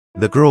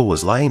The girl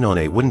was lying on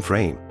a wooden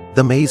frame.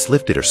 The maids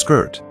lifted her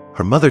skirt.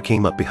 Her mother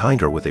came up behind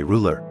her with a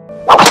ruler.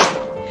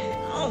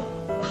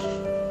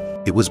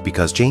 It was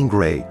because Jane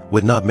Grey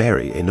would not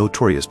marry a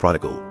notorious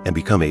prodigal and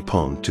become a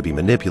pawn to be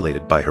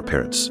manipulated by her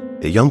parents.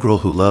 A young girl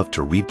who loved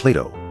to read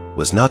Plato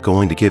was not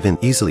going to give in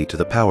easily to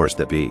the powers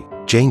that be.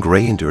 Jane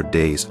Grey endured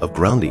days of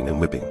grounding and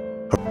whipping.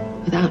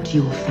 Without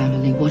your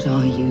family, what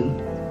are you?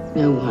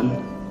 No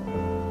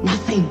one.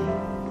 Nothing.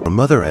 Her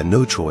mother had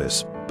no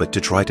choice but to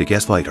try to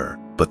gaslight her.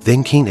 But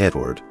then King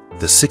Edward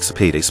VI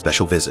paid a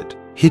special visit.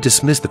 He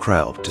dismissed the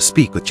crowd to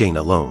speak with Jane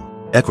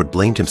alone. Edward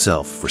blamed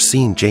himself for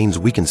seeing Jane's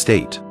weakened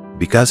state.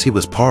 Because he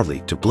was partly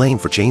to blame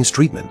for Jane's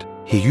treatment,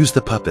 he used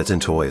the puppets and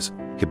toys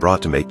he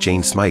brought to make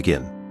Jane smile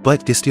again.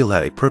 But he still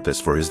had a purpose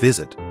for his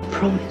visit.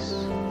 Promise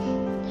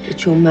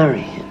that you'll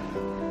marry him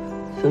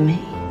for me.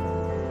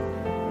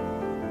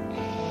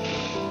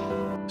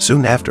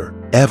 Soon after,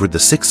 Edward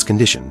VI's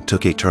condition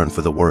took a turn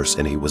for the worse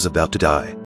and he was about to die.